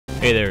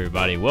Hey there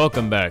everybody,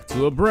 welcome back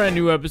to a brand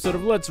new episode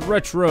of Let's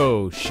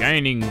Retro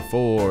Shining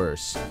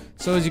Force.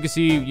 So as you can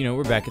see,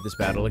 we're back at this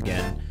battle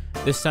again.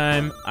 This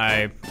time,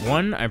 I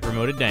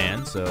promoted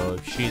Dan, so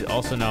she's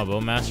also now a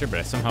bowmaster, but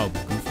I somehow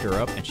goofed her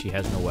up and she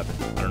has no weapon.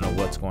 I don't know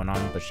what's going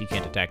on, but she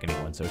can't attack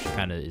anyone, so she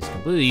kind of is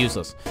completely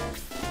useless.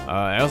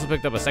 I also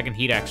picked up a second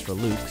heat axe for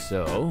Luke,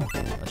 so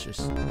let's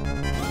just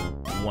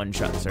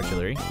one-shot this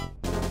artillery.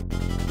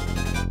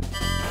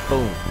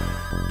 Boom.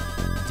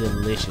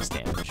 Delicious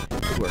damage.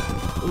 Good work.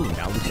 Ooh,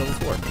 now Luke's level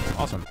 4.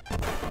 Awesome.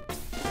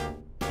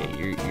 Yeah,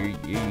 you're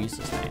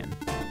useless, man.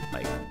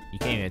 Like, you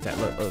can't even attack.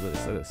 Look at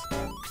this, look at this.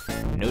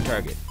 No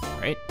target,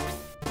 right?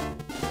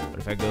 But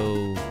if I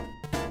go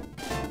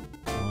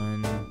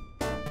 1,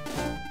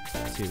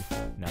 2,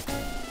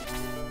 nothing.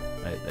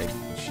 Like,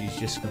 she's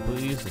just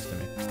completely useless to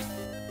me.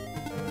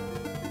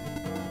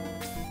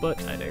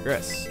 But I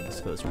digress. Let's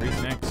go to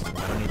Priest next.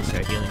 I don't need this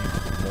guy healing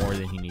more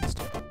than he needs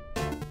to.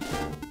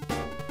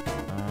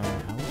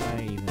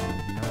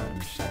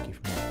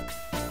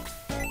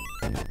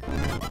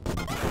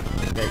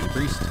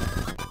 Priest.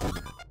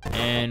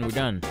 And we're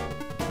done.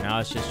 Now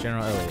it's just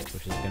General Elliot,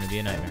 which is going to be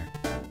a nightmare.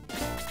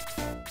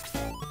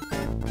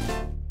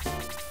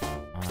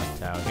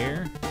 Tau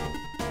here.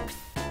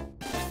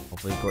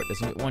 Hopefully Gort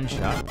doesn't get one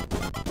shot.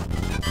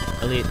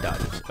 Elliot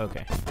dodges.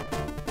 Okay.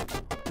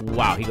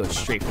 Wow, he goes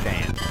straight for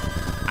Dan.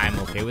 I'm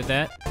okay with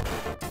that,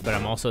 but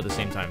I'm also at the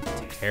same time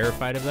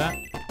terrified of that.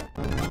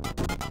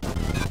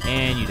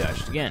 And you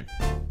dodged again.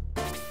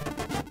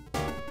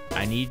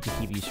 I need to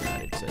keep you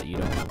surrounded so that you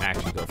don't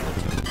actually go for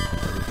the 2.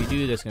 If you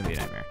do, that's going to be a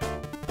nightmare.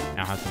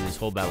 Now I'll have to do this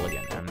whole battle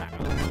again. I'm not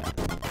going to do that.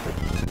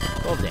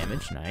 12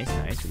 damage. Nice,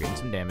 nice. We're getting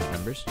some damage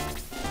numbers.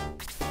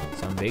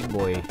 Some big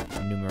boy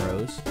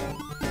numeros.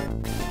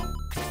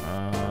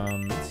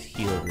 Let's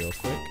heal it real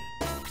quick.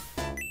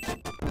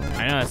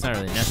 I know that's not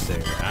really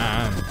necessary,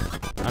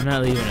 but I'm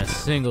not leaving a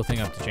single thing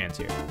up to chance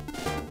here.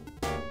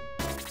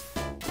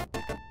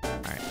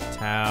 Alright,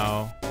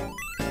 Tau.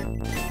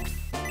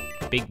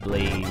 Big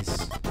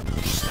Blaze.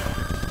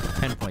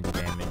 10 points of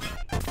damage.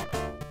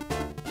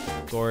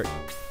 Gort.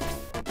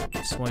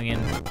 Swinging.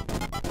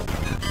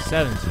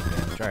 17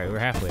 damage. Alright, we're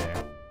halfway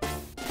there.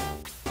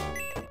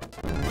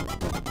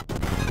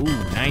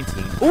 Ooh,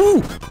 19.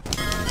 Ooh!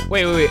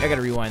 Wait. I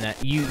gotta rewind that.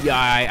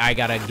 I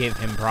gotta give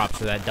him props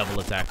for that double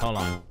attack. Hold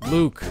on.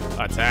 Luke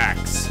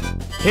attacks.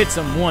 Hits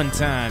him one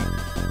time.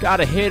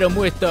 Gotta hit him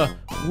with the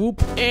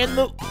whoop and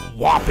the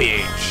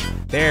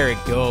whoppage. There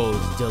it goes.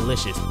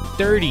 Delicious.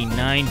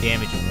 39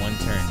 damage in one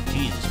turn.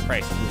 Jesus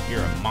Christ, Luke,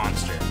 you're a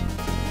monster.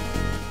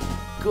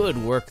 Good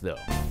work, though.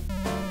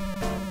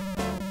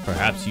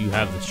 Perhaps you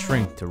have the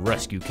strength to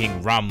rescue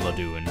King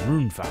Ramladu and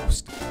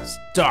Runefaust.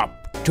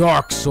 Stop,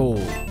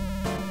 Darksol!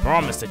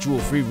 Promise that you will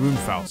free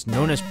Runefaust,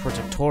 known as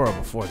Protectora,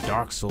 before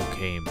Darksol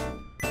came.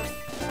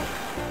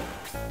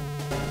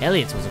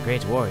 Elliot was a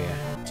great warrior.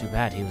 Too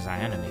bad he was our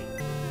enemy.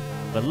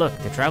 But look,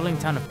 the traveling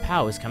town of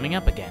Pau is coming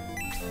up again.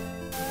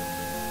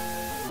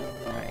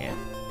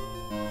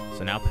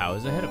 So now Pau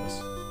is ahead of us.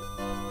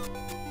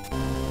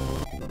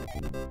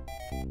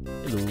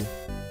 Hello.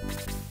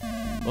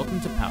 Welcome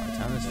to Pau, a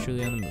town that's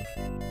truly on the move.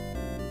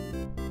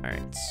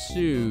 Alright,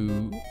 so...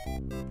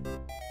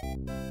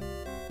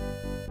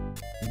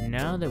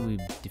 now that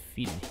we've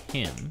defeated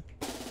him...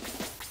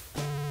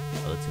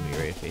 oh, let's be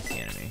ready to face the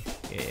enemy.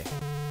 Yeah.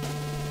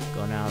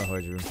 Go now, the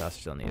hordes of Runefaust are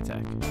still on the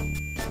attack.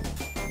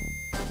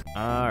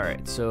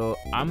 Alright, so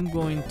I'm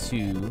going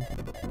to...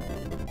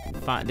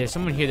 there's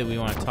someone here that we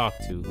want to talk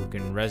to who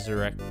can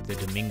resurrect the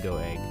Domingo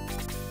egg.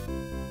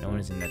 No one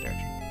is in that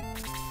direction.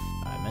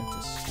 I meant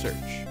to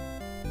search.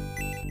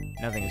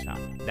 Nothing is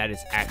found. That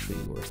is actually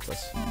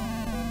worthless.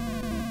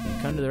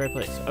 You come to the right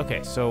place.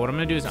 Okay, so what I'm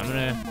going to do is I'm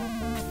going to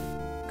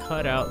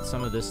cut out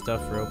some of this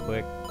stuff real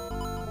quick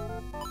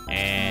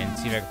and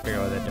see if I can figure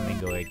out what that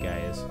Domingo egg guy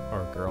is.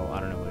 Or girl, I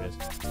don't know who it is.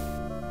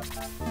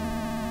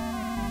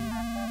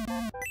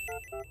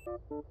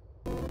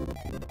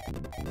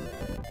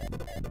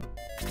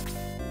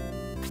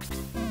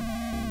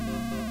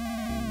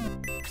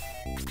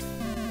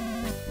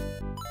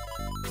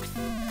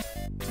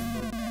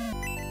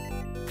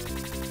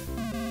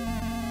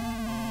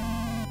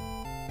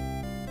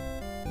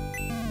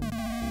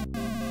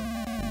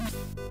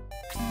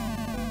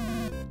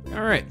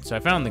 Alright, so I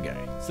found the guy.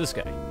 It's this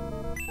guy.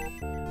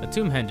 The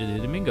tomb handed the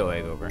Domingo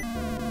egg over.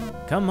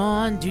 Come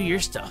on, do your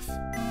stuff.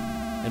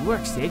 It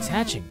works, the egg's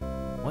hatching.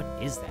 What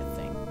is that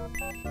thing?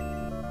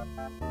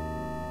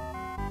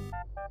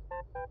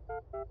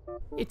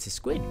 It's a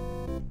squid.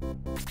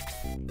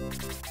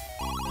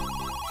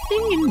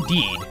 Thing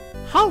indeed.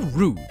 How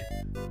rude.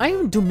 I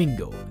am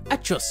Domingo,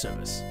 at your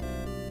service.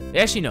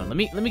 Actually, no, let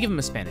me give him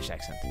a Spanish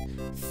accent.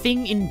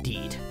 Thing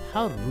indeed.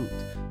 How rude.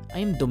 I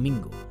am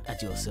Domingo,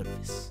 at your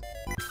service.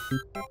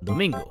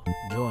 Domingo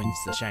joins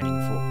the Shining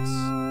Force.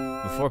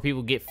 Before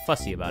people get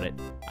fussy about it,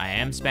 I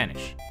am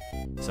Spanish.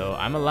 So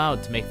I'm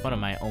allowed to make fun of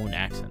my own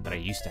accent that I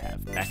used to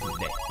have back in the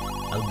day.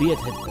 I'll be at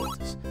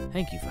headquarters.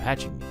 Thank you for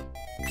hatching me.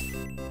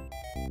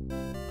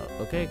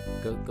 Okay,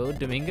 go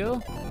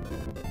Domingo.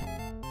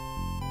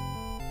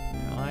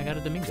 I got a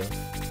Domingo.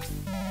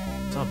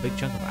 I saw a big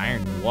chunk of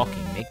iron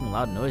walking, making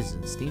loud noises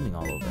and steaming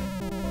all over.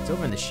 It's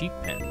over in the sheep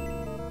pen.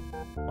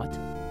 What?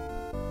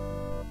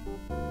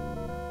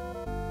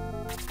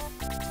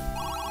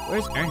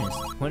 Where's Ernest?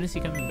 When is he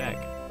coming back?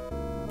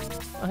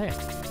 Oh, hey.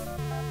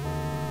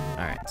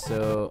 Alright,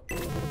 so...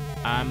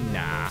 nah,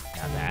 not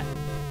that.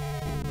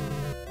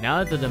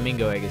 Now that the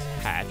Domingo egg is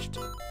hatched,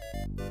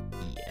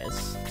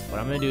 yes,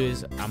 what I'm gonna do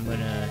is I'm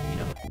gonna, you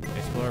know,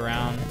 explore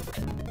around,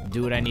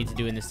 do what I need to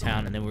do in this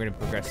town, and then we're gonna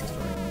progress the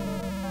story.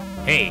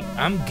 Hey,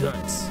 I'm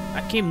Guns.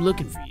 I came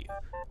looking for you.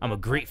 I'm a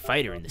great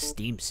fighter in the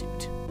steam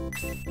suit.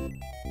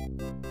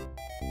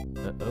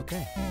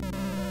 Okay.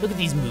 Look at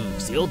these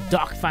moves. The old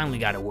Doc finally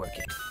got it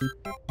working.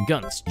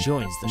 Guns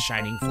joins the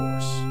Shining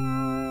Force.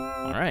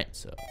 Alright,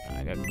 so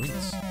I got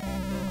Guns.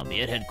 I'll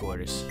be at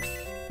headquarters.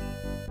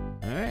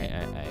 Alright,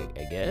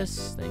 I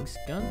guess. Thanks,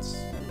 Guns.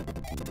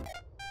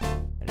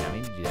 I did not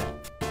mean to do that.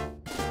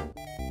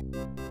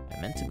 I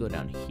meant to go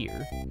down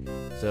here.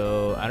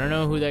 So, I don't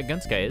know who that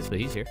Guns guy is, but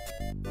he's here.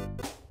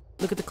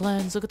 Look at the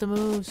cleanse, look at the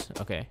moves.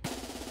 Okay.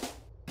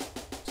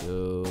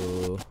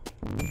 So,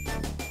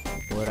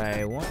 what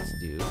I want to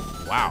do...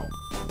 Wow.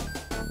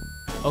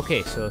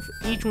 Okay, so if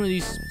each one of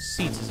these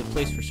seats is a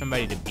place for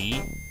somebody to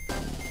be,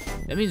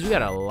 that means we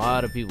got a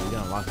lot of people we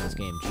can unlock in this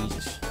game.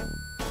 Jesus.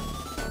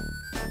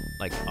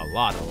 Like, a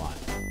lot. Alright,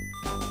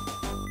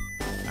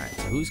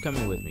 so who's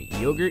coming with me?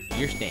 Yogurt,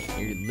 you're staying.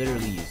 You're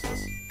literally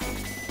useless.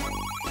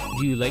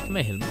 Do you like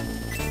my helmet?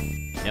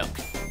 No, I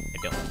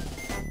don't.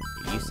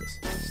 You're useless.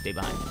 Stay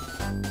behind.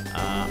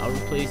 I'll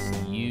replace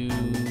you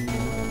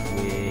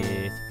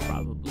with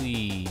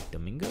probably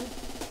Domingo?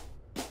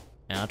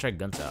 And I'll try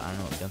Guns out. I don't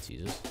know what Guns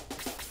uses.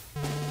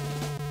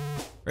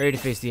 Ready to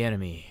face the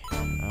enemy.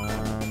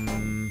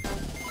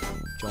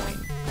 Join.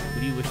 Who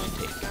do you wish to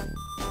take?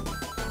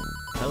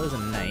 Pella's a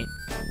knight.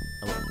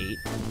 Level 8.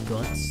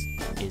 Guns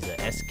is a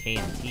SK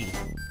and T.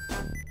 I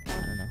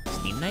don't know.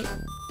 Steam Knight?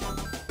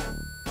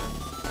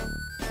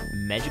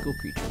 Magical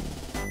creature.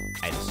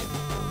 I'd assume.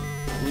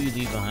 Who will you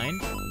leave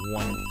behind?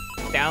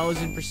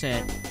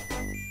 1000%.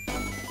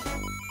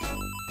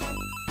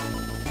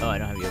 Oh, I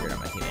don't have Yogurt on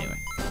my team anyway.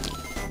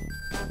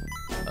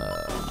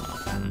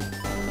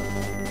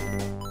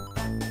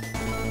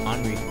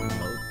 Henri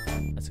mode.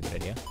 That's a good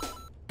idea.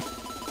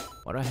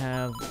 What do I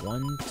have?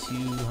 1, 2.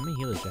 How many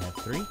healers do I have?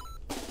 3?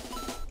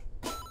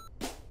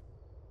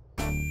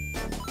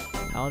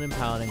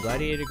 Paladin,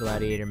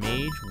 Gladiator,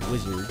 Mage,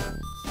 Wizard,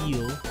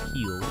 Heal,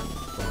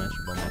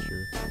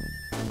 Bowmaster,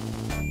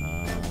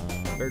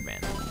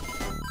 Birdman.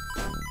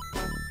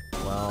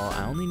 Well,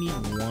 I only need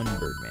one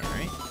Birdman,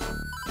 right?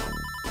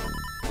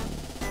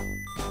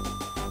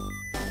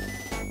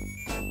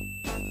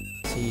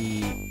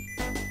 See.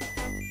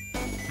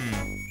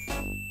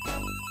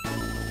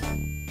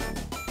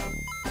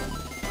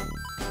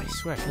 I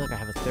swear, I feel like I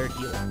have a third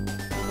healer.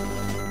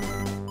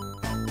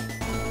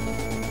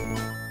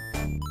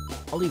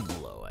 I'll leave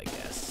low, I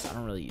guess. I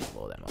don't really use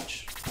low that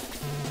much.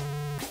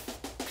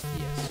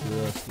 Yes, who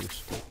else do we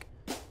should take?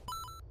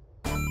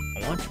 I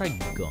want to try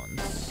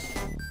Guns.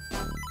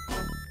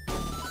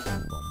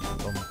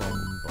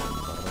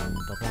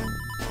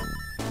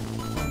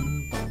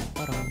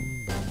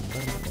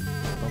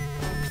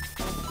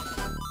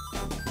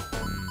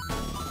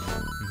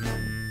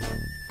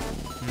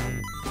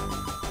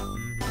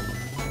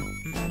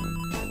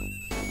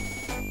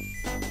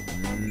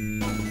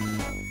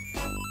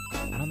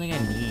 I don't think I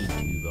need 2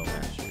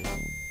 Bowmasters.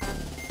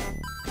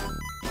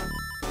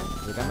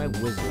 I got my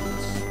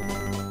Wizards.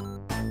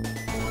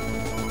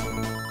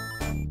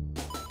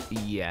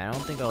 Yeah, I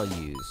don't think I'll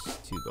use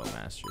 2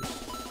 Bowmasters.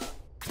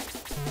 I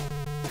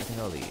think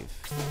I'll leave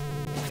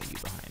one of you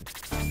behind.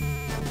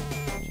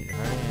 Should you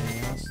hurt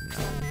anything else? No.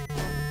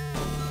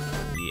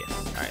 Yes.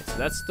 Alright, so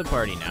that's the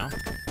party now.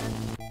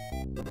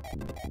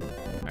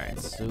 Alright,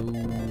 so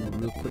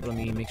real quick, let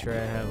me make sure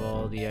I have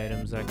all the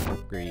items I can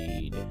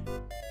upgrade.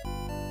 I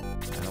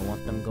don't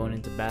want them going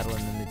into battle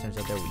and then it turns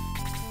out they're weak.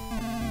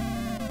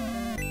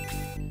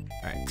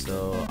 Alright,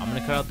 so I'm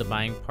gonna cut out the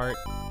buying part.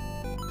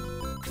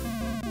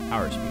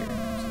 Power Spear.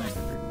 It's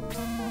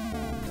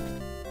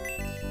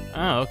 900.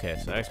 Oh, okay,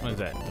 so that explains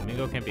that.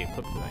 Domingo can't be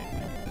equipped with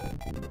anything.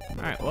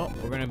 Alright, well,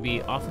 we're gonna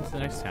be off into the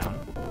next town.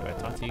 Do I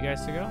talk to you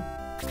guys to go?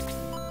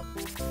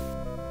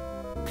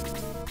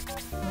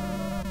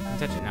 I can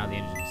touch it now, the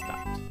engine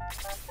stopped.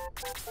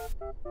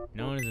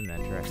 No one is in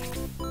that direction.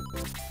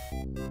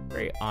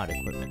 Very odd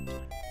equipment.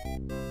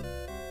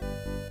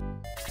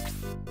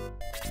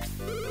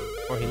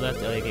 Before he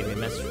left, Elliot gave me a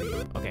message for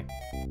you. Okay.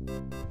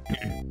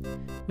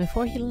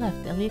 Before he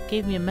left, Elliot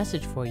gave me a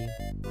message for you.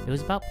 It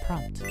was about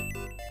prompt.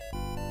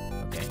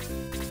 Okay.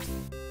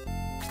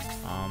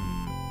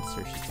 Let's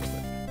search this real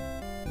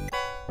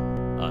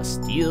quick. A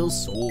steel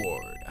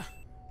sword.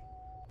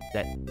 Is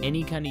that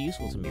any kind of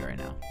useful to me right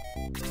now?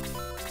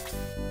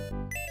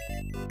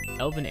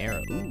 Elven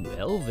arrow. Ooh,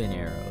 elven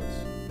arrows.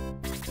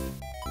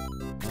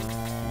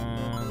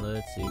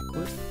 Let's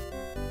equip.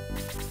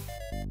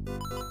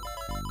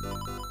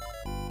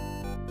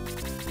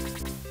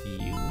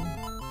 You.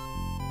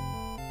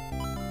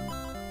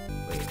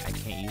 Wait, I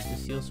can't use the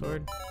steel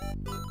sword?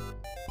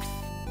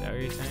 Is that what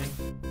you're saying?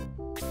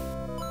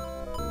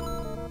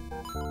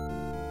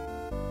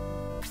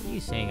 Are you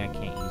saying I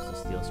can't use the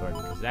steel sword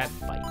because that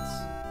bites?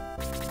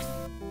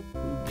 Who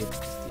gets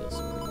the steel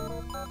sword?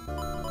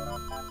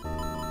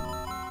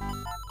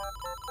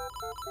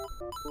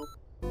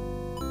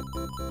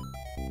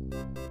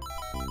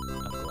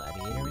 A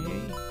gladiator,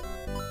 maybe?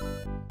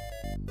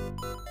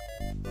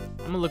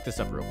 I'm gonna look this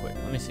up real quick.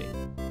 Let me see.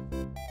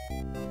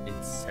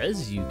 It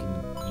says you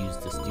can use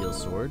the steel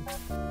sword.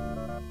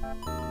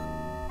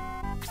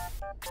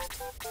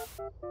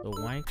 So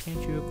why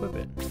can't you equip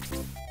it?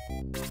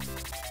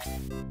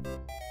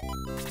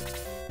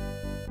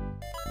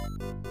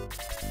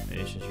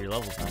 Maybe it's just your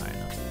level's not high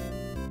enough.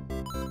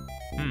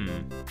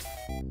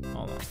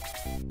 Hold on.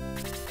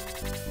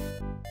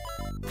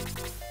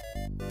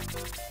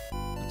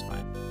 That's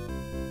fine.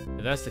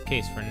 If that's the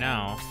case, for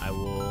now, I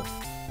will...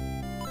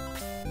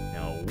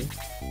 No.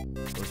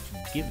 Supposed to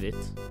give it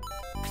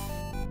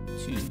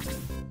to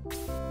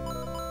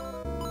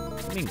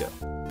Domingo.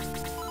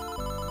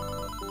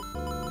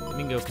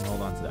 Domingo can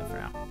hold on to that for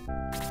now.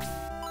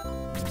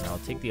 And I'll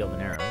take the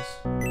elven arrows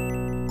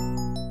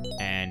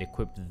and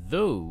equip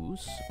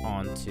those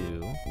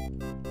onto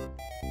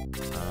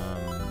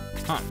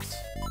Hans.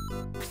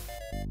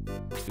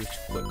 Which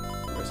equip?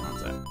 Where's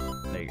Hans at?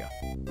 There you go.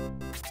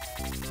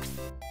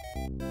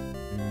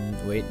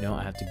 Wait, no,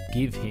 I have to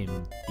give him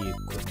the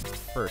equipment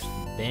first,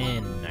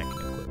 then I can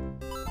equip.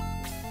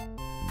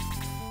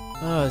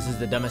 Oh, this is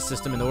the dumbest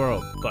system in the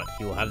world, but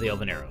he will have the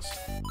elven arrows.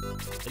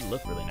 It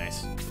looked really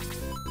nice.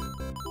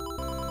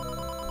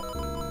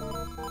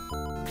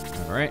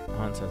 Alright,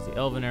 Hans has the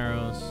elven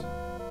arrows.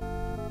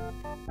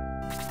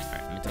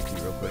 Alright, let me talk to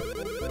you real quick.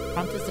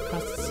 Prompt is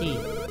across the sea.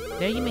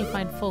 There you may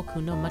find folk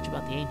who know much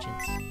about the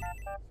ancients.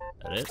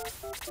 That it?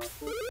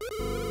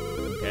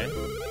 Okay.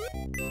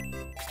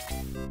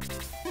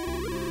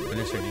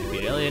 Minister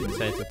defeated Elliot and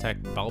decided to attack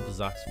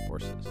Balbazak's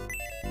forces.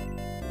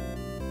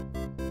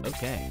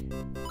 Okay.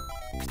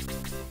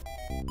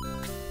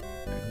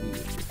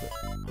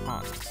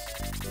 Hans.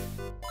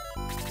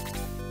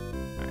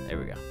 Alright, there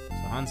we go.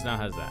 So Hans now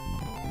has that.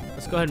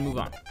 Let's go ahead and move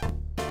on.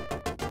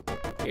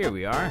 Here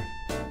we are.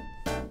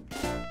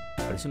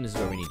 But I assume this is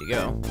where we need to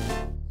go.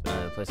 It's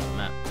another place on the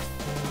map.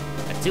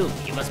 Matilda,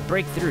 you must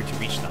break through to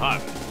reach the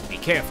harbor. Be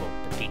careful,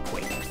 but be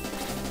quick.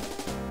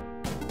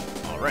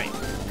 Alright.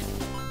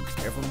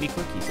 Careful and be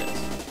quick, he says.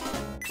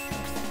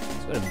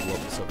 Let's go ahead and blow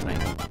up the silver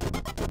knight.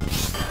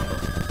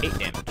 8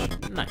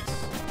 damage. Nice.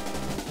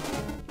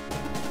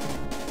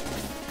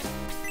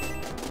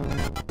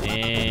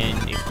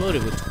 And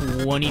exploded with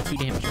 22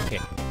 damage. Okay.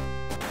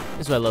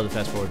 This is why I love the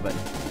fast forward button.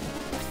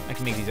 I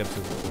can make these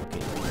episodes go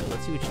okay.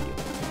 Let's see what you do.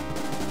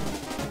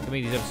 I can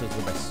make these episodes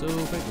go by so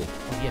quickly.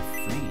 Oh yeah,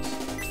 freeze.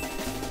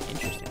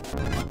 Interesting.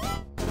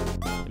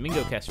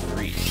 Domingo casts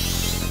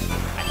freeze.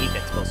 I hate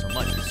that spell so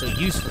much. It's so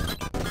useful.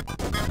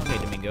 Okay,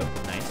 Domingo.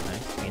 Nice,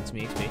 nice. Gain some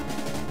XP.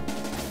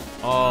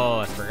 Oh,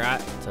 I forgot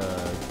to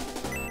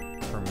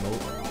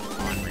promote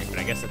on range, but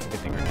I guess that's a good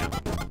thing right now.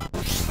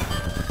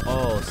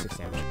 Oh, 6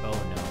 damage. Oh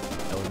no,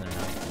 that wasn't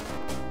enough.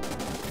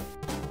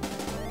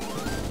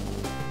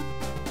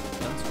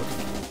 That's what it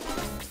is.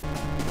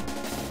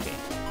 Okay,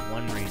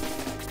 1 range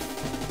attack.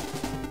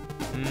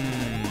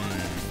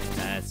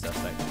 That's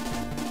suspect.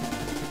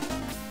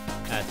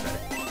 That's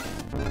better.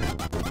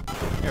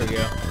 There we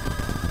go.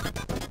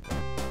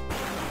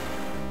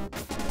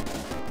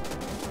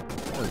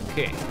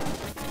 Okay.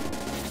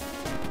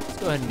 Let's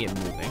go ahead and get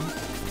moving.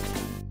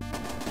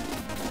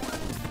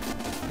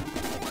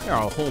 There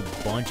are a whole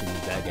bunch of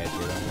these bad guys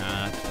here. I'm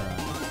not gonna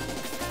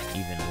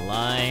even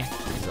lie.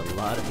 There's a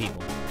lot of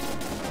people.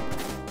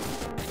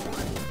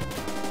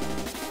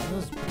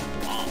 Those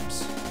bombs.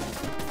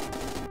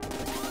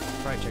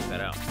 Probably check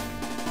that out.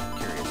 I'm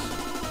curious.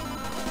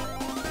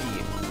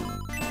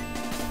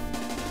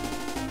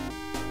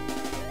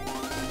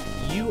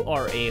 You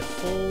are a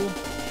whole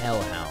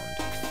hellhound.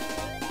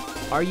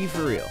 Are you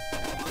for real?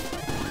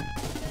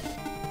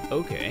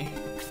 Okay.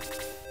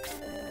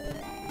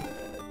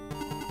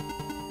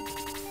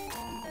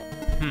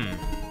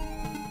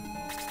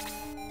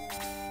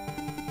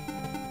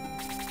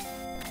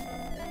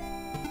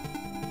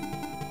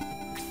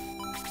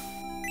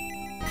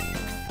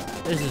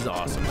 This is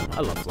awesome. I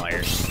love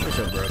flyers. They're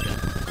so broken.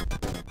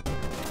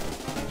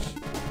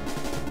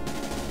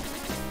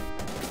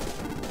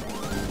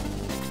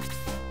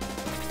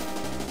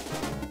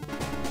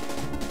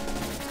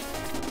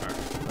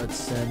 Alright, let's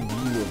send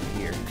you over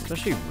here.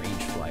 Especially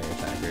ranged flyer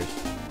attackers.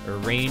 Or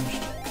ranged...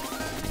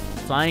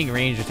 Flying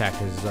ranged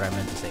attackers is what I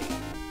meant to say.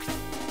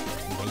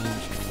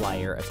 Ranged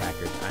flyer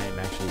attackers. I am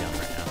actually dumb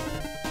right now.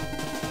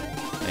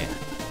 Man.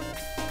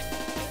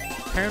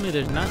 Apparently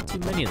there's not too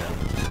many of them.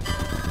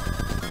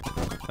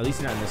 At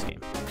least not in this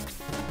game.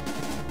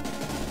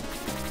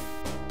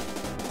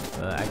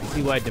 I can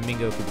see why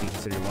Domingo could be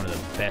considered one of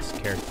the best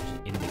characters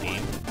in the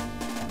game.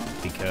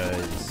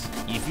 Because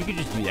if you could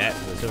just do that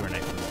with a silver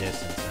knight from a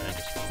distance and then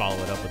just follow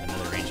it up with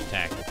another ranged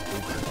attack, it's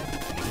over.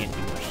 They can't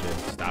do much to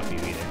stop you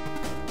either.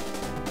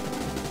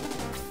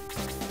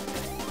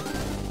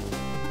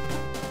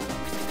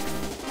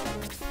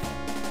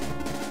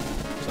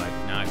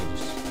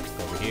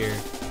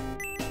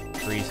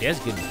 He has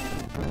good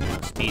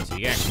speed, so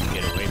he can actually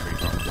get away pretty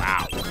far.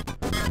 Wow.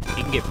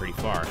 He can get pretty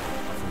far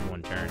from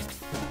one turn.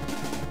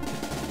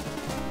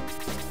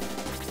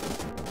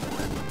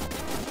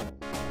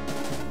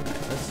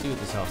 Alright, let's see what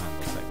this Hellhound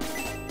looks like.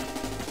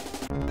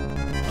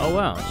 Oh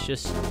wow, it's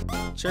just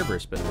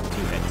Cerberus, but with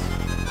 2 heads.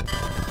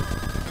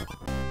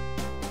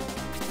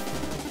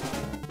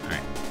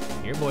 Alright,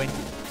 here boy.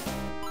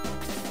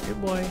 Here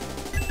boy.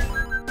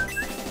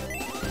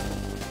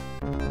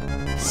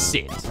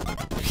 Sit.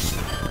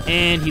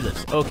 And he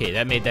lives. Okay,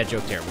 that made that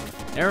joke terrible.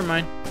 Never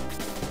mind.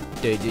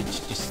 Dude,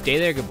 just stay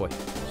there, good boy.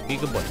 Just be a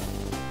good boy.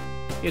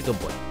 Be a good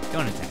boy.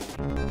 Don't attack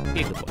me.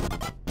 Be a good boy.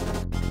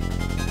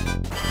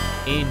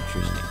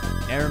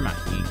 Interesting. Never mind.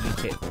 You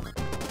take.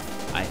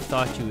 I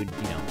thought you would,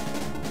 you know,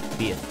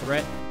 be a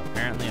threat.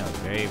 Apparently, I was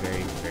very,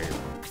 very, very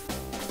wrong.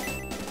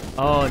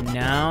 Oh,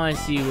 now I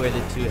see where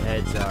the 2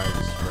 heads are.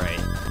 That's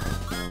right.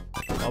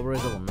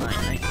 Balbazak level 9.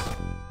 Nice.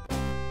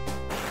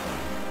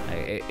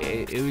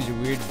 It was a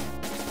weird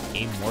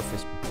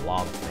amorphous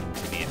blob thing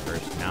to me at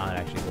first. Now it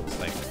actually looks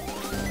like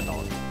a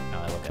dog.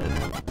 Now I look at it.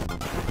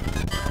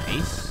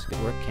 Nice.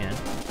 Good work, Ken.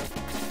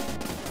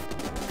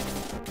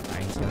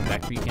 Alright, he's coming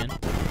back for you, Ken.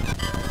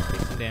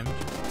 Take some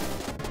damage.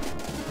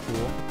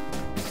 Cool.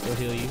 He'll still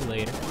heal you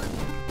later.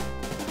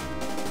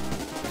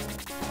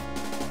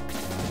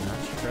 I'm not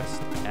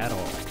stressed at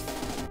all.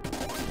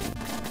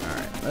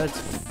 Alright, let's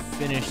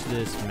finish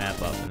this map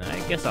up, and then I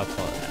guess I'll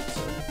call it an episode.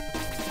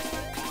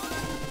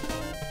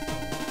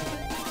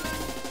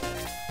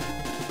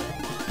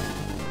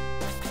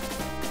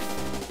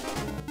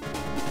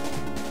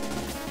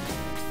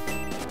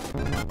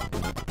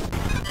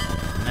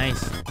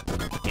 Nice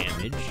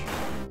damage.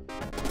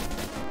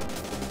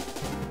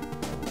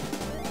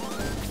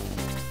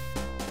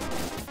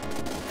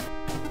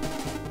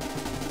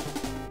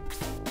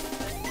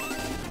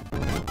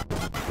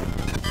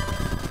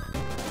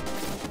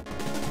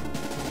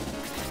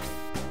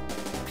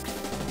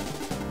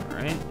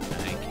 Alright,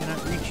 I cannot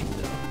reach you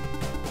though.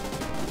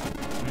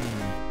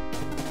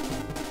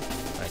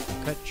 I can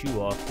cut you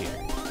off here.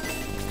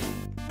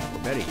 Or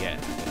better yet,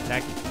 I can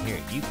attack you from here.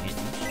 You can't reach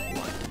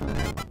what?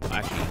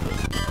 Actually, you could.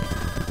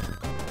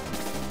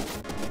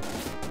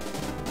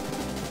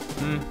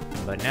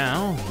 But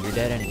now, you're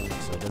dead anyway,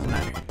 so it doesn't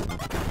matter.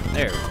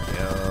 There we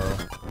go.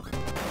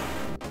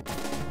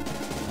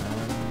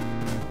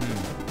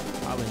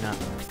 Probably not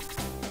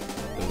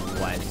the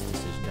wisest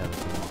decision to have a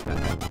team walk that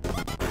out.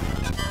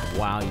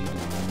 Wow, you do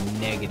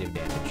negative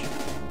damage.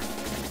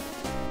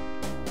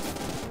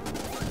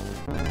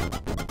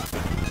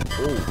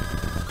 Oh,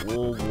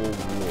 whoa, whoa,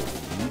 whoa.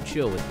 You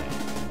chill with that.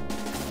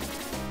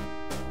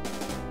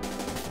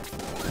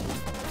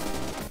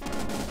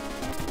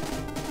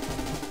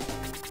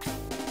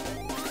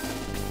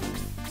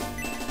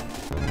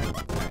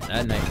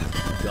 That knife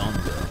is dumb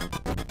good.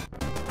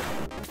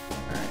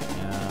 Alright,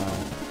 now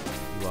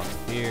you walk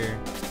up here.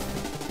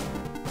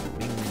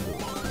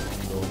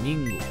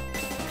 Mingo.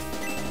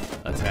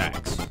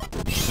 Attacks.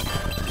 Okay,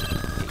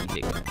 you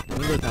take that.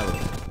 Mingo's not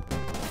really.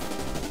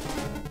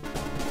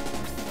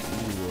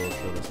 You will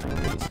kill this knight,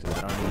 please, because I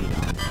don't need it.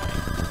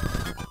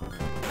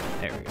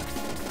 There we go.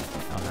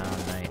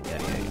 Hellhound knight,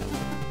 yada yada yada.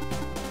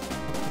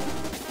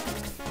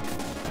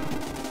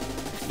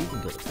 You can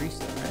kill the priest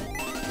though, right?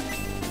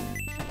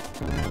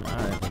 I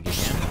think you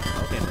can.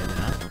 Okay, maybe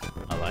not.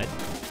 I lied.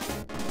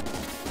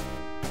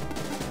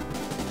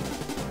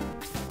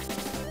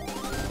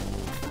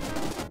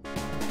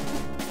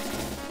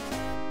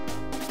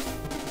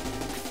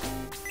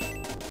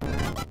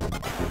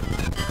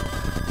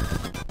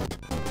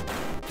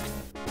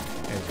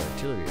 There's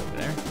artillery over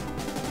there.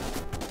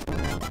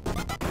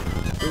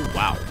 Oh,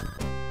 wow.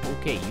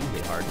 Okay, you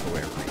hit hard for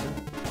whatever reason.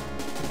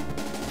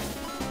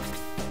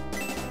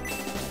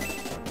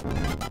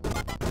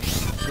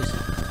 Just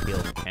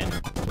kill 10.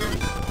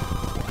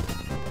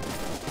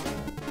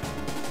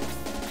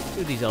 What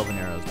do these elven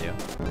arrows do?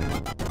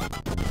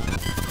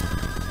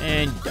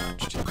 And you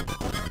dodged.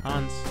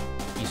 Hans,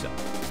 you suck.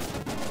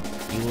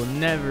 You will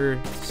never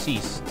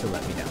cease to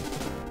let me down.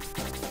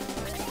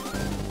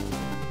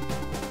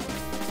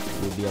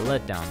 You will be a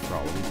letdown for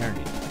all of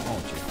eternity,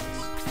 won't you, Hans?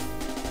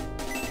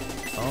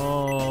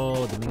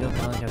 Oh, the Domingo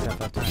can only have that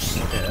 5 times.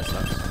 Okay, that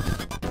sucks.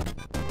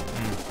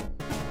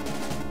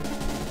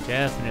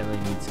 Definitely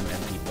need some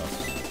MP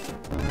buffs.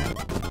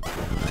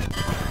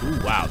 Ooh,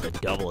 wow, the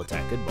double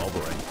attack. Good ball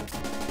boy.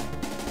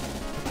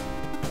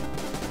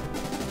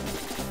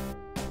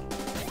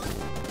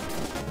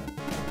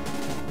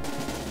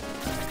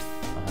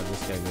 I'll have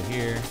this guy go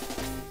here.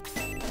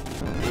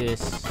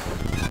 This.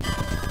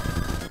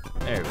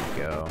 There we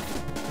go.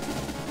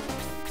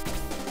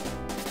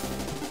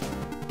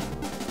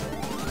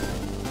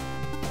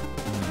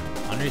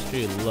 Honor's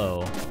pretty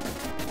low.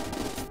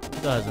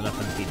 Still has enough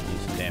MP to do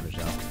some damage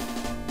though.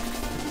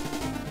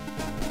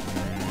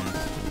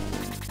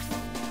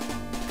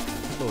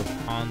 Let's go with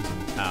Hans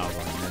and Tau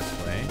going this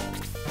way.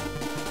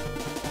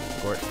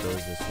 Gort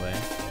goes this way.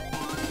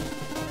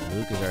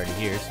 Luke is already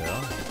here, so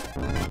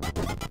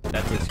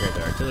that takes care of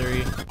the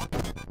artillery.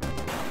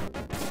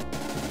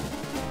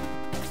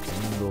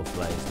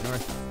 flies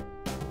north.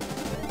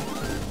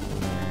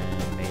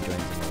 And May joins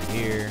them over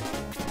here.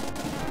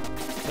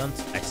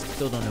 Dunce, I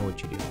still don't know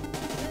what you do.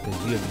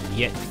 Because you have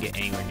yet to get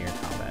anywhere near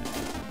combat.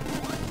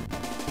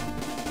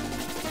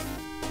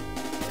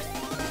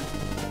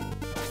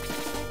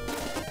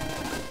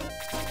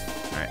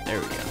 Alright, there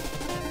we go.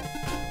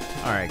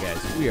 Alright guys,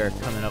 we are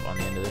coming up on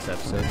the end of this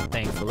episode,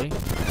 thankfully.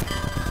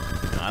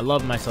 Now, I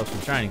love myself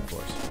some Shining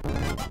Force.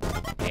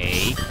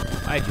 Hey,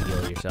 why'd you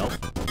heal yourself?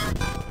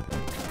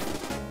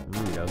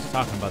 Rude, I was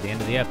talking about the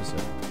end of the episode.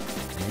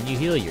 And then you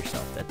heal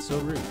yourself, that's so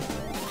rude.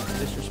 That's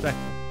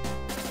disrespectful.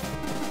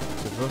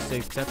 You're supposed to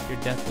accept your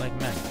death like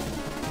men.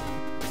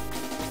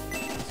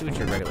 Let's see what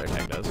your regular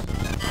attack does.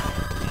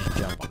 Just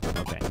jump.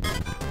 Okay.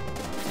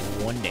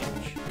 1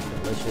 damage.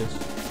 Delicious.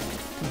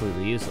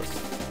 Completely useless.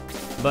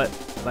 But,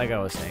 like I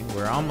was saying,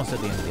 we're almost at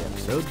the end of the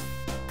episode.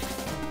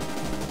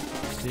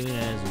 As soon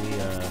as we,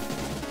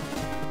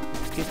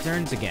 get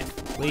turns again.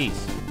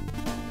 Please.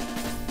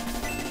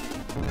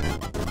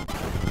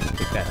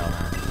 Take that hell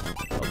now.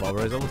 Oh,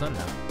 Balbazak is level 10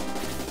 now.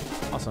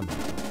 Awesome.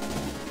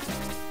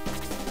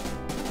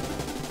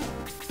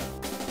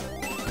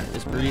 Alright,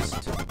 this priest.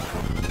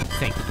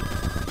 Thank you.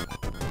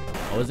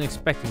 I wasn't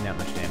expecting that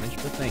much damage,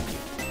 but thank you.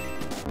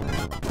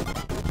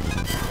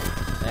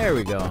 There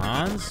we go,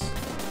 Hans.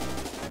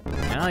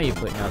 Now you're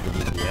putting out the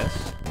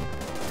DPS.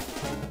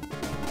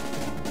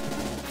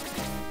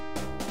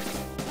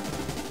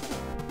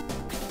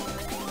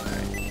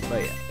 Alright,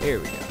 but yeah, here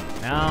we go.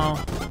 Now,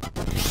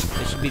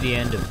 this should be the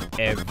end of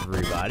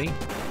everybody.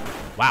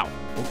 Wow,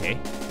 okay.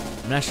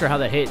 I'm not sure how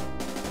that hit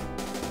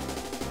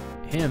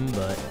him,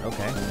 but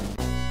okay.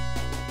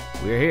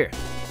 We're here.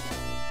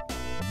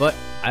 But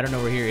I don't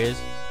know where here is.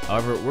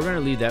 However, we're going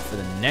to leave that for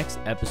the next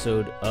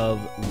episode of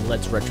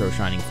Let's Retro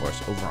Shining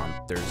Force over on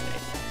Thursday.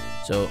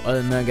 So,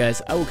 other than that,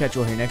 guys, I will catch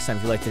you all here next time.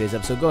 If you like today's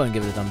episode, go ahead and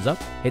give it a thumbs up.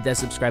 Hit that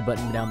subscribe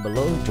button down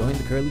below. Join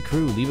the Curly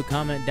Crew. Leave a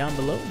comment down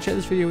below. And share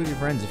this video with your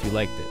friends if you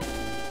liked it.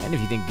 And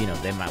if you think,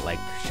 they might like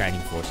Shining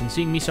Force and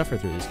seeing me suffer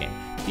through this game.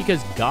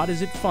 Because God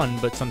is it fun,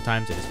 but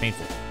sometimes it is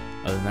painful.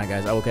 Other than that,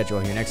 guys, I will catch you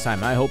all here next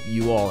time. I hope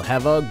you all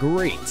have a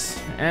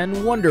great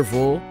and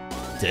wonderful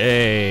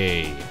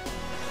day.